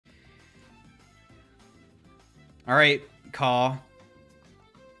All right, Caw.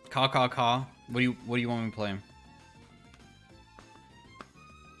 Caw. What do you want me to play?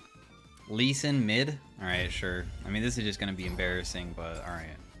 Lee Sin mid? All right, sure. I mean, this is just gonna be embarrassing, but all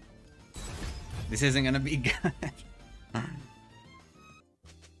right. This isn't gonna be good.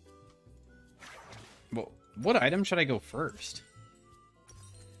 Well, what item should I go first?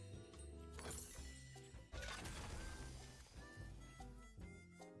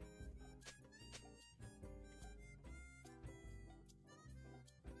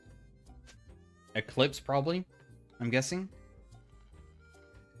 Eclipse, probably, I'm guessing.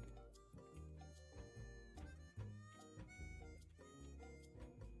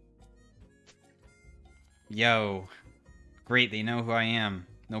 Yo. Great, they know who I am.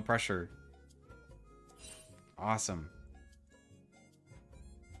 No pressure. Awesome.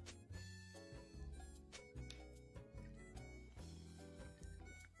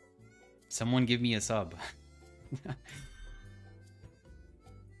 Someone give me a sub.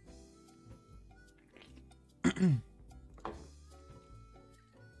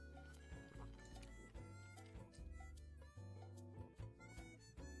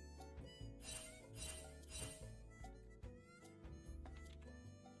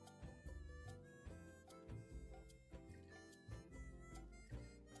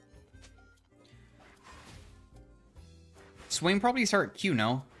 Swain probably start Q,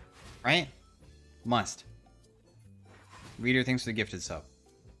 no? Right? Must. Reader, thanks for the gifted sub.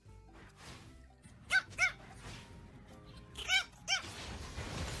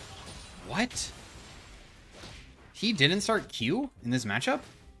 What? He didn't start Q in this matchup?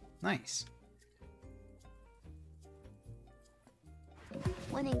 Nice.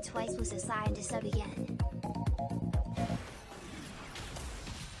 Winning twice was a sign to sub again.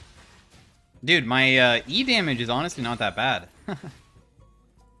 Dude, my E damage is honestly not that bad.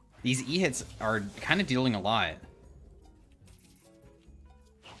 These E hits are kind of dealing a lot.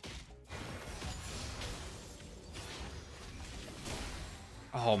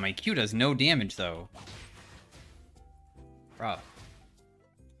 Oh, my Q does no damage, though. Bruh.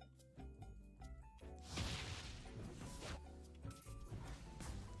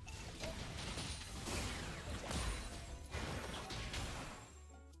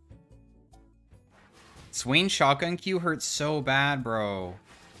 Swain's shotgun Q hurts so bad, bro.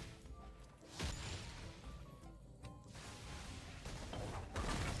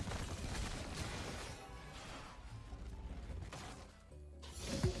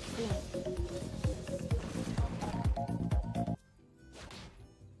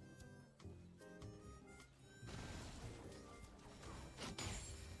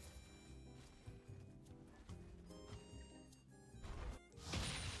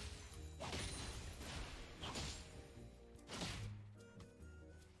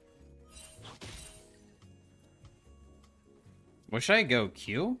 What should I go?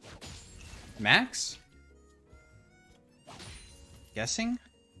 Q? Max? Guessing?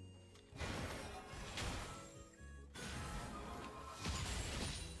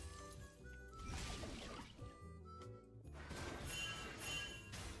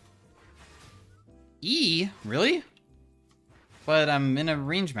 E? Really? But I'm in a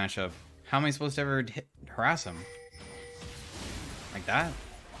range matchup. How am I supposed to ever harass him? Like that?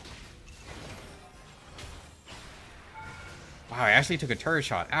 Wow, I actually took a turret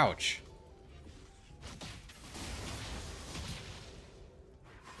shot. Ouch.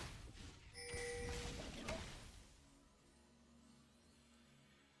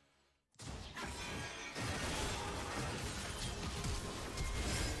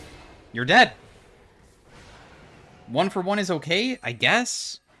 You're dead. 1 for 1 is okay, I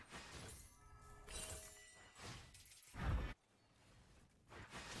guess.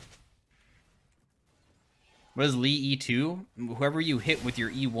 What is Lee E2? Whoever you hit with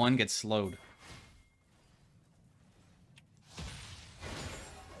your E1 gets slowed.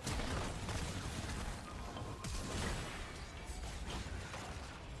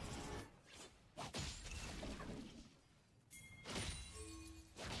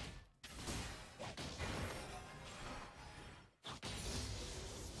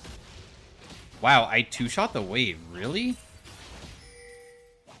 Wow, I two-shot the wave. Really?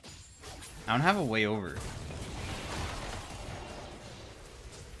 I don't have a way over.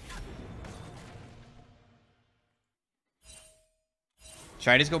 Should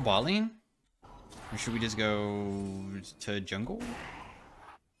I just go bot lane? Or should we just go to jungle?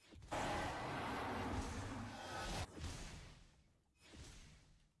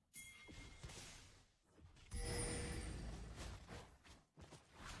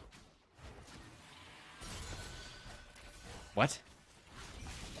 What?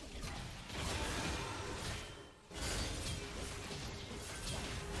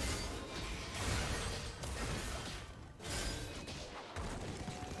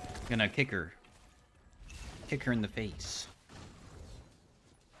 Gonna kick her. Kick her in the face.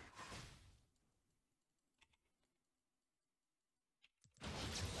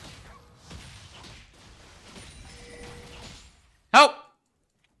 Help!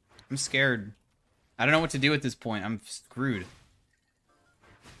 I'm scared. I don't know what to do at this point. I'm screwed.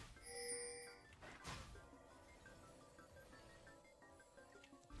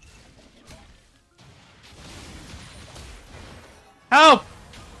 Help!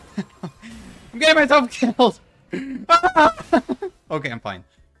 I'm getting myself killed. Okay, I'm fine.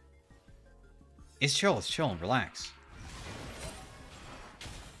 It's chill. It's chill. Relax.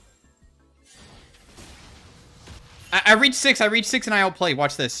 I reached 6. I reached 6 and I outplay.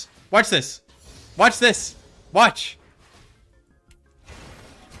 Watch this. Watch this. Watch this. Watch.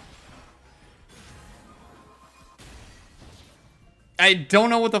 I don't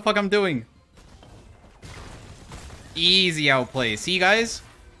know what the fuck I'm doing. Easy outplay. See, guys?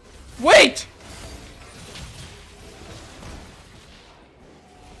 Wait!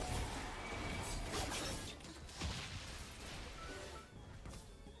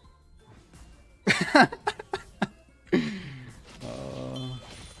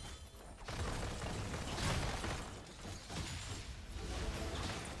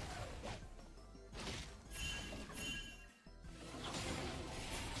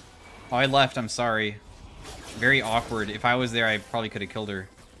 Oh, I left. I'm sorry. Very awkward. If I was there, I probably could have killed her.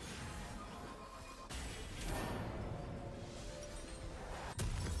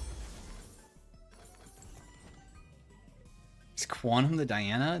 Is Quantum the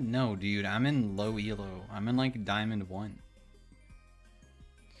Diana? No, dude. I'm in low elo. I'm in like Diamond 1.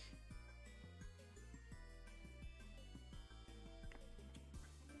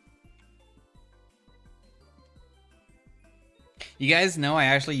 You guys know I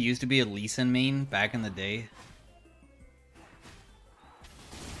actually used to be a Lee Sin main back in the day.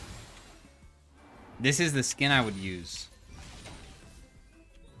 This is the skin I would use.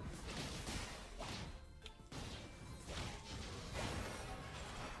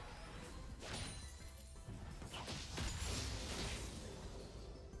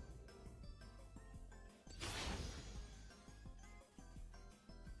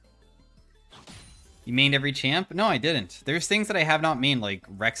 You mained every champ? No, I didn't. There's things that I have not mained, like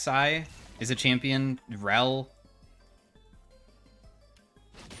Rek'Sai is a champion, Rel.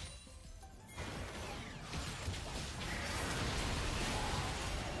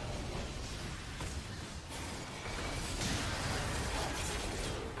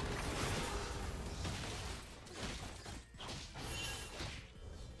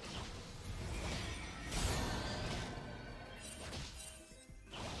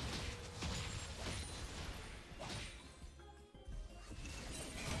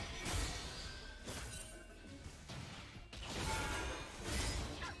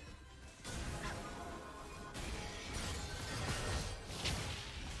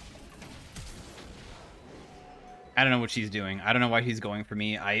 I don't know what she's doing. I don't know why he's going for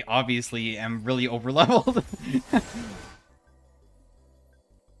me. I obviously am really over-leveled.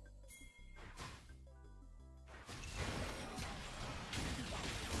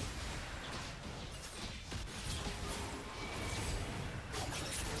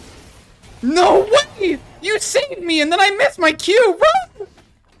 No way! You saved me and then I missed my cue! Run!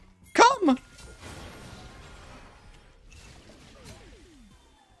 Come!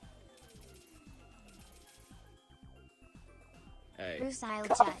 Rusile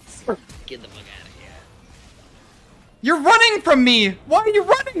Jets. Get the fuck out of here. You're running from me! Why are you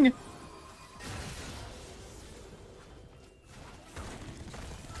running?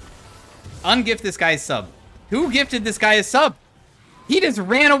 Ungift this guy's sub. Who gifted this guy a sub? He just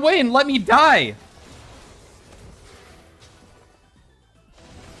ran away and let me die.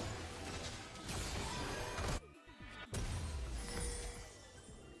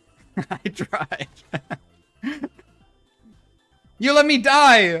 I tried. You let me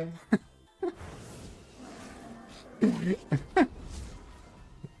die!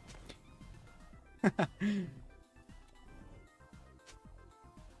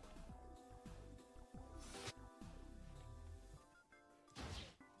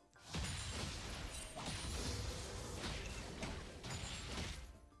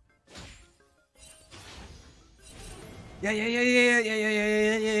 Yeah.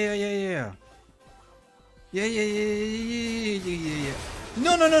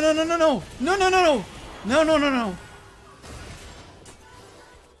 No.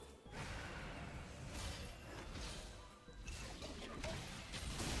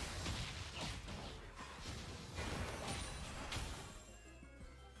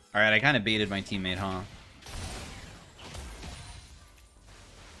 Alright, I kind of baited my teammate, huh?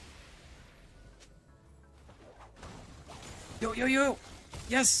 Yo, yo.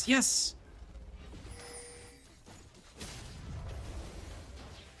 Yes, yes.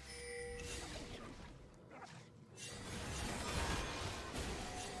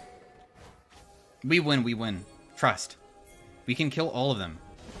 We win, we win. Trust. We can kill all of them.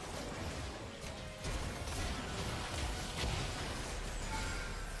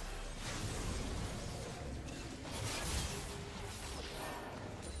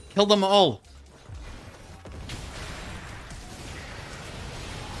 Kill them all.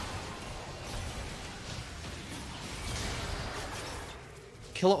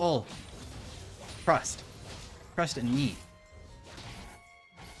 Kill all. Trust. Trust in me.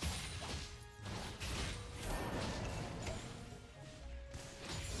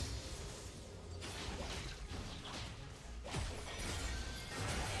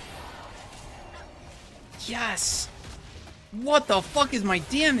 Yes! What the fuck is my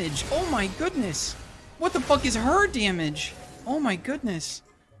damage? Oh my goodness! What the fuck is her damage? Oh my goodness.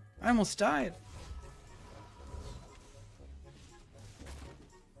 I almost died.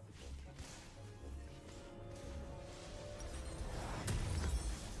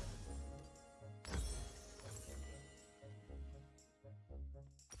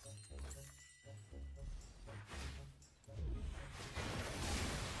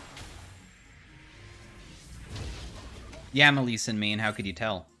 Yeah, I'm a Lee Sin main, how could you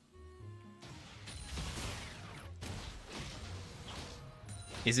tell?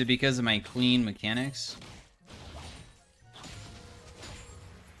 Is it because of my clean mechanics?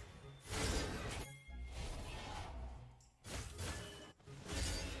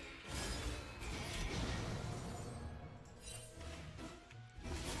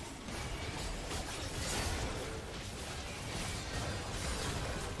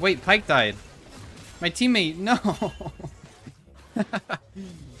 Wait, Pike died. My teammate, no!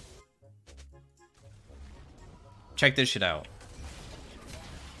 Check this shit out.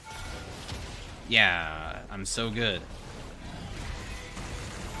 Yeah, I'm so good.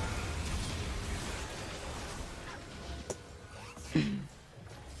 I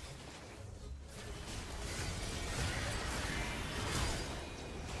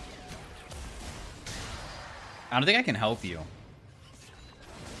don't think I can help you.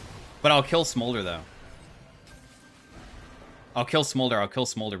 But I'll kill Smolder, though. I'll kill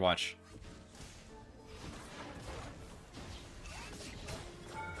Smolder, watch.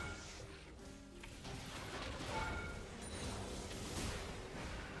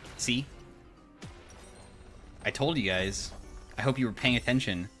 See? I told you guys. I hope you were paying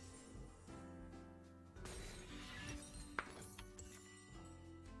attention.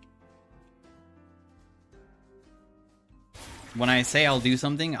 When I say I'll do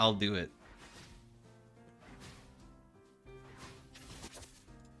something, I'll do it.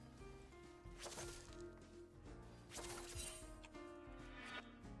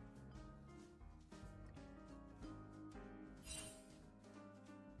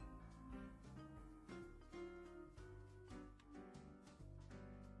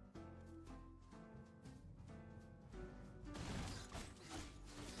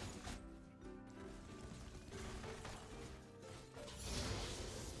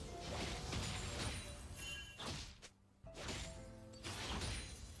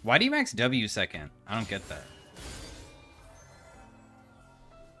 Why do you max W second? I don't get that.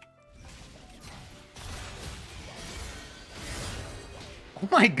 Oh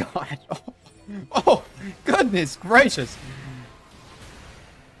my god. Oh goodness gracious.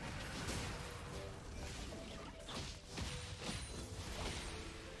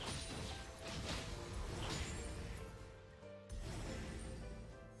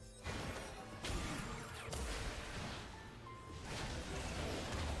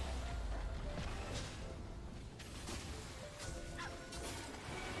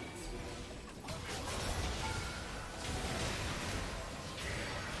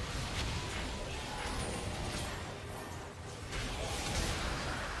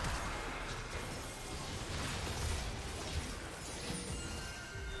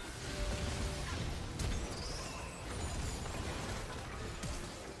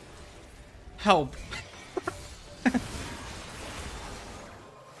 Help.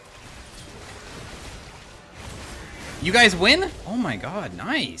 You guys win? Oh my god,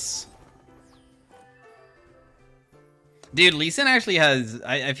 nice. Dude, Lee Sin actually has...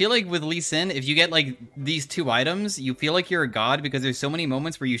 I feel like with Lee Sin, if you get like these two items, you feel like you're a god because there's so many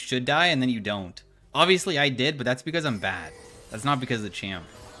moments where you should die and then you don't. Obviously I did, but that's because I'm bad. That's not because of the champ.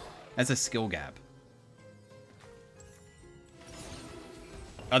 That's a skill gap.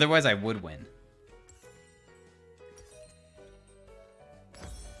 Otherwise I would win.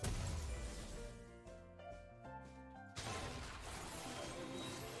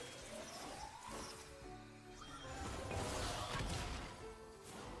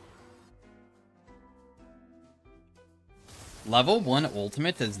 Level 1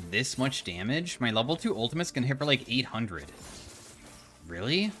 ultimate does this much damage? My level 2 ultimate's gonna hit for like 800.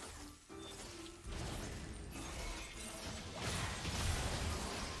 Really?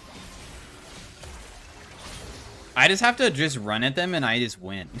 I just have to just run at them and I just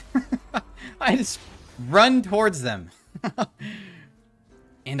win. I just run towards them.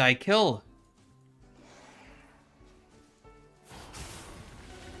 And I kill.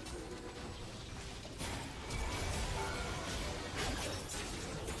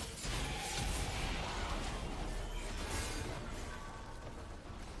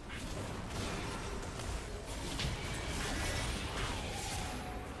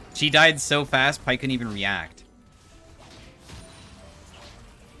 She died so fast, Pike couldn't even react.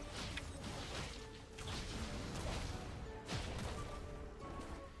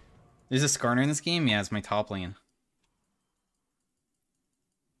 There's a Skarner in this game? Yeah, it's my top lane.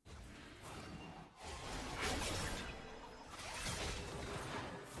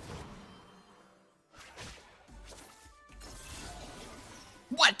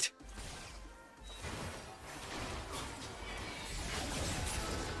 What?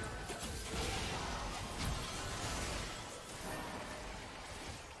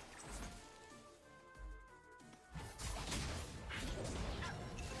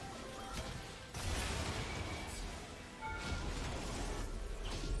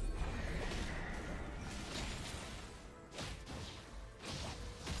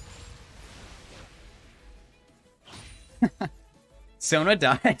 Sona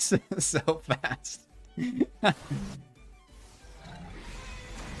dies so fast.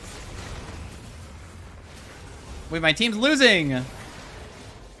 Wait, my team's losing!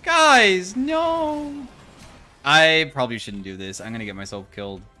 Guys, no! I probably shouldn't do this. I'm gonna get myself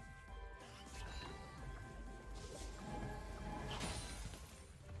killed.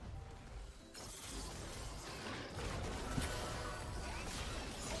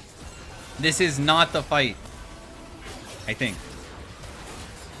 This is not the fight. I think.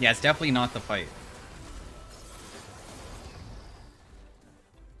 Yeah, it's definitely not the fight.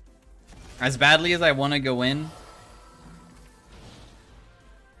 As badly as I want to go in.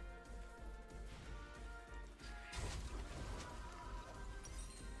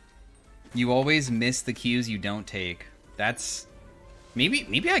 You always miss the cues you don't take. That's...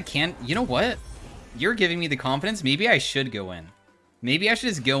 Maybe I can't... You know what? You're giving me the confidence. Maybe I should go in. Maybe I should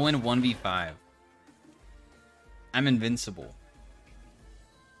just go in 1v5. I'm invincible.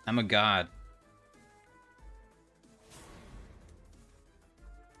 I'm a god.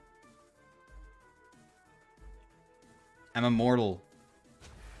 I'm immortal.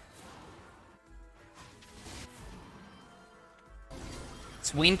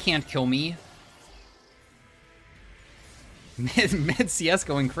 Swain can't kill me. Mid CS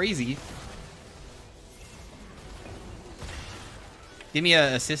going crazy. Give me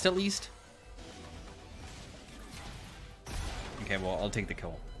an assist at least. Okay, well, I'll take the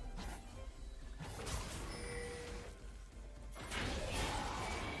kill.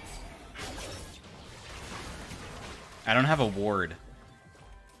 I don't have a ward.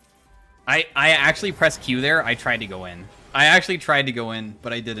 I actually pressed Q there. I tried to go in. I actually tried to go in,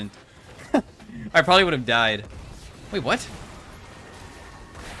 but I didn't. I probably would have died. Wait, what?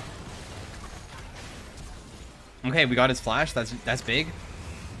 Okay, we got his flash. That's big.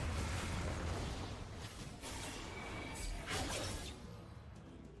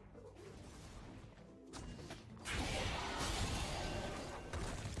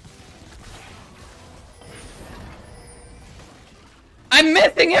 I'm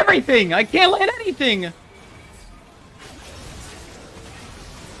missing everything! I can't land anything!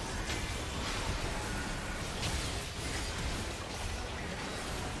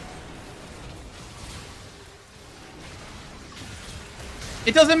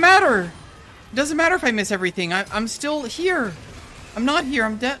 It doesn't matter! It doesn't matter if I miss everything. I'm still here. I'm not here.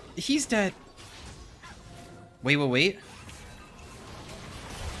 I'm dead. He's dead. Wait.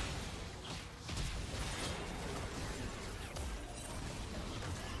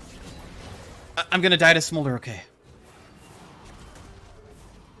 I'm gonna die to Smolder, okay.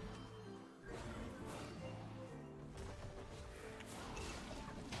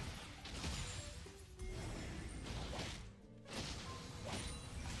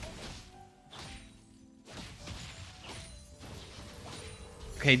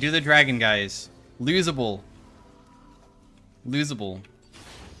 Okay, do the dragon, guys. Losable. Losable.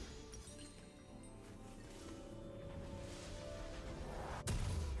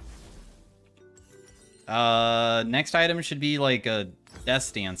 Next item should be like a Death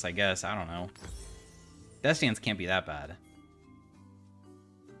Stance, I guess. I don't know. Death Stance can't be that bad.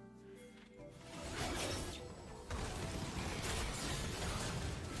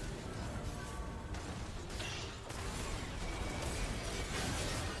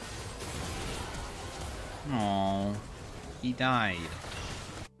 Oh, he died.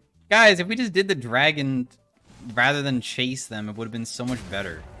 Guys, if we just did the dragon rather than chase them, it would have been so much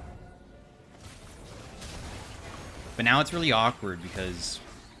better. But now it's really awkward because...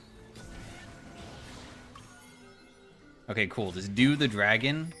 Okay, cool. Just do the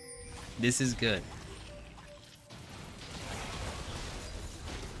dragon. This is good.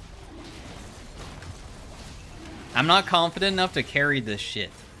 I'm not confident enough to carry this shit.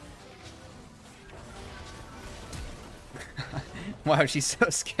 Wow, she's so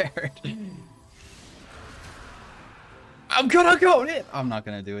scared. I'm gonna go in. I'm not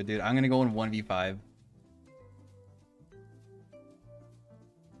gonna do it, dude. I'm gonna go in 1v5.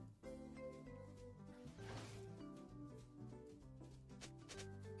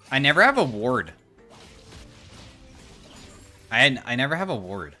 I never have a ward. I never have a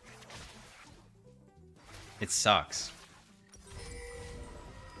ward. It sucks.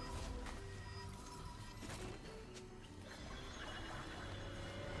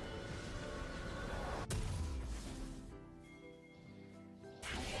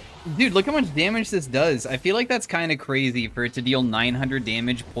 Dude, look how much damage this does. I feel like that's kind of crazy for it to deal 900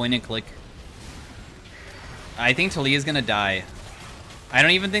 damage point and click. I think Talia's gonna die. I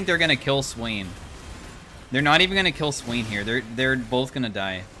don't even think they're gonna kill Swain. They're not even gonna kill Swain here. They're both gonna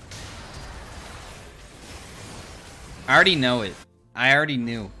die. I already know it. I already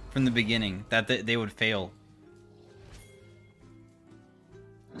knew from the beginning that they would fail.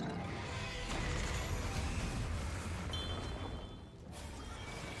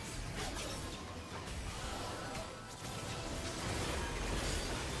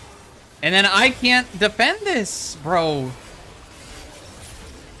 And then I can't defend this, bro.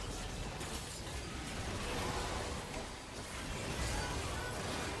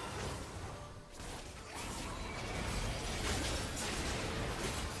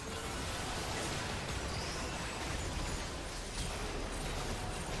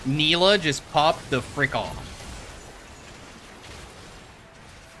 Neela just popped the frick off.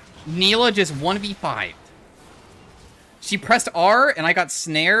 Neela just 1v5'd. She pressed R and I got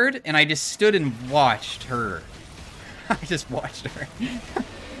snared and I just stood and watched her. I just watched her.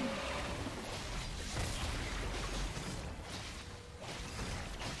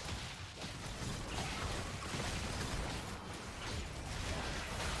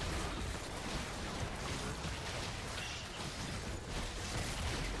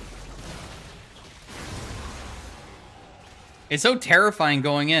 It's so terrifying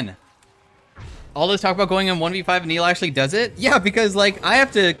going in. All this talk about going in 1v5 and Neil actually does it? Yeah, because like I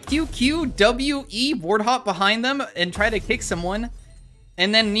have to QQWE board hop behind them and try to kick someone.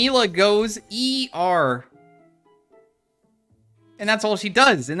 And then Neela goes ER. And that's all she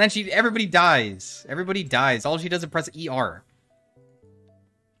does. And then everybody dies. Everybody dies. All she does is press ER.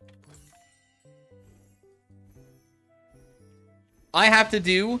 I have to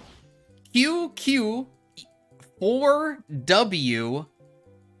do QQ 4W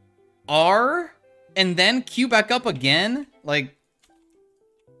R and then Q back up again? Like,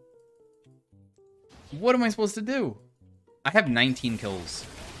 what am I supposed to do? I have 19 kills.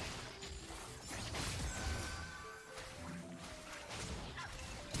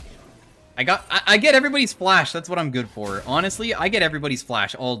 I get everybody's flash. That's what I'm good for. Honestly, I get everybody's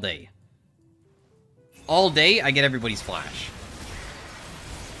flash all day. All day, I get everybody's flash.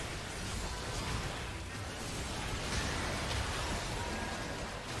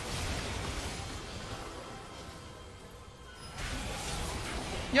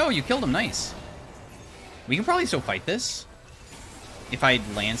 Yo, you killed him. Nice. We can probably still fight this. If I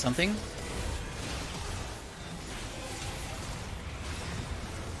land something.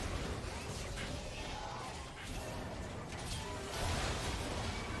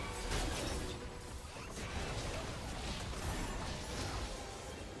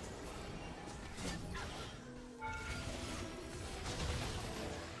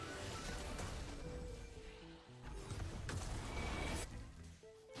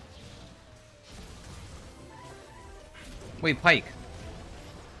 Wait, Pike.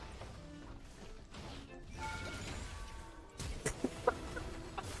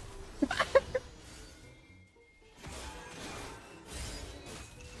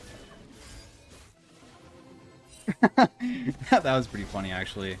 That was pretty funny,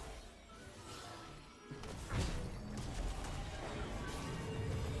 actually.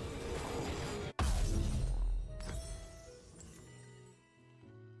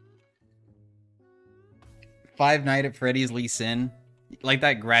 Five Nights at Freddy's Lee Sin. Like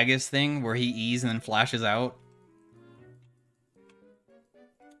that Gragas thing where he E's and then flashes out.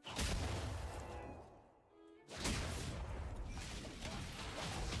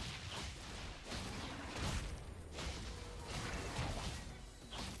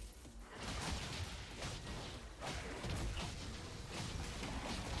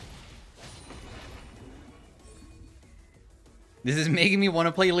 This is making me want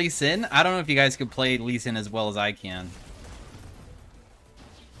to play Lee Sin. I don't know if you guys could play Lee Sin as well as I can.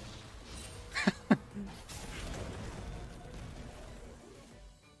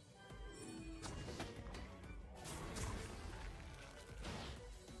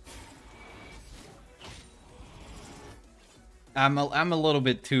 I'm a little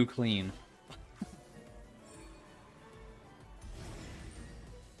bit too clean.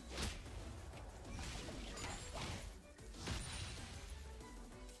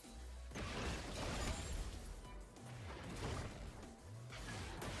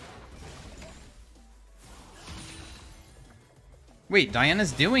 Wait,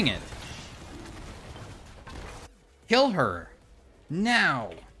 Diana's doing it. Kill her.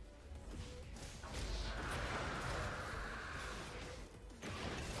 Now.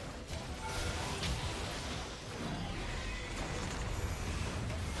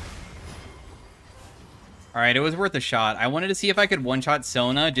 Alright, it was worth a shot. I wanted to see if I could one-shot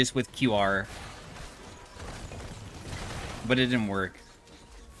Sona just with QR. But it didn't work.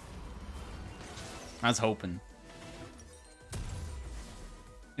 I was hoping.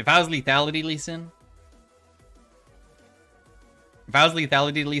 If I was lethality Lee Sin,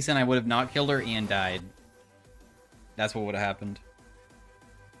 I would have not killed her and died. That's what would have happened.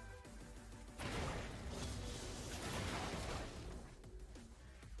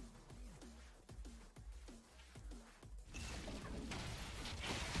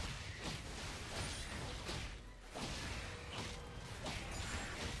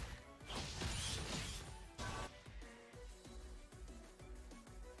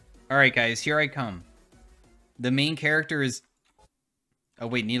 Alright, guys, here I come. The main character is... Oh,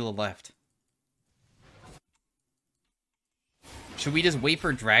 wait, Needle left. Should we just wait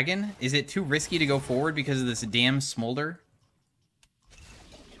for Dragon? Is it too risky to go forward because of this damn Smolder?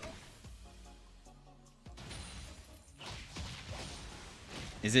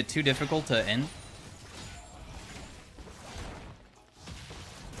 Is it too difficult to end?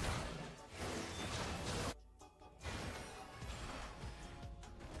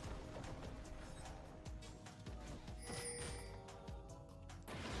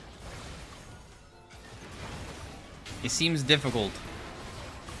 It seems difficult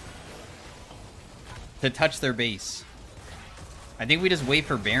to touch their base. I think we just wait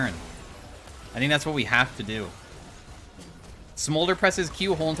for Baron. I think that's what we have to do. Smolder presses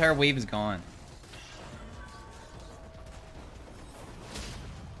Q, whole entire wave is gone.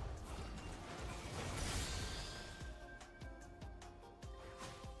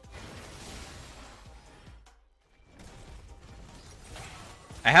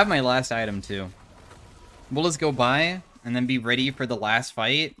 I have my last item too. We'll just go by and then be ready for the last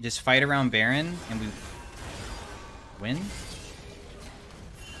fight. Just fight around Baron and we win.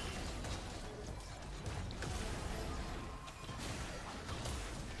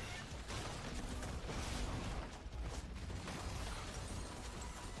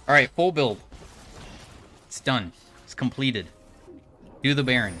 Alright, full build. It's done. It's completed. Do the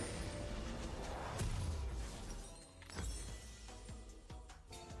Baron.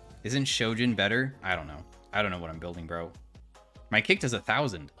 Isn't Shojin better? I don't know. I don't know what I'm building, bro. My kick does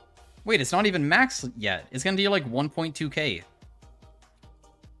 1,000. Wait, it's not even max yet. It's gonna deal like 1.2k.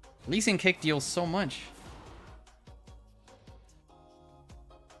 Lee Sin kick deals so much.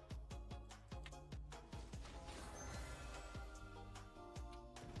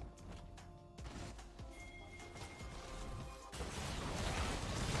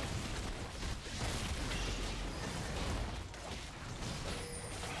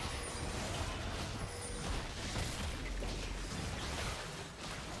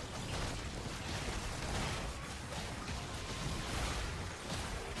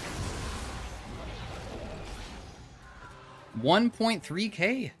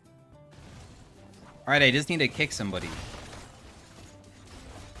 $1.3k. Alright, I just need to kick somebody.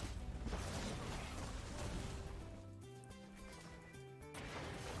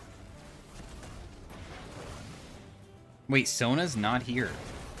 Wait, Sona's not here.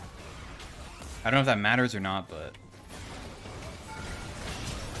 I don't know if that matters or not, but...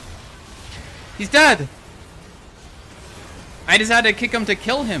 He's dead! I just had to kick him to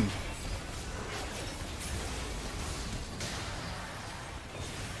kill him.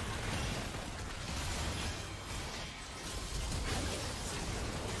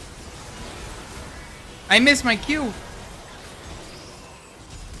 I missed my Q.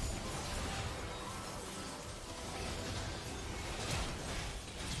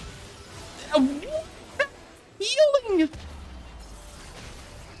 Healing.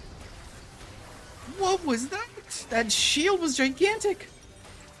 What was that? That shield was gigantic.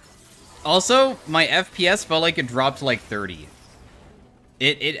 Also, my FPS felt like it dropped to like 30.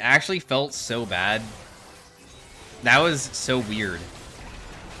 It actually felt so bad. That was so weird.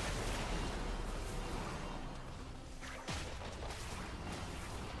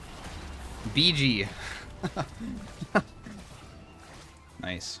 BG.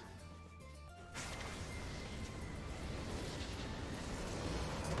 Nice.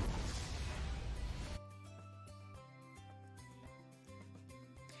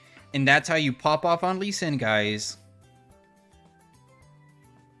 And that's how you pop off on Lee Sin, guys.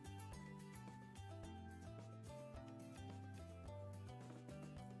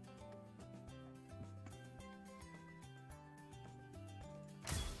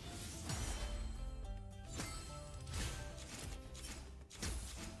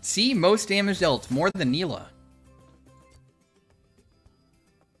 See, most damage dealt, more than Neela.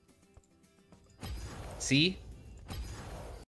 See?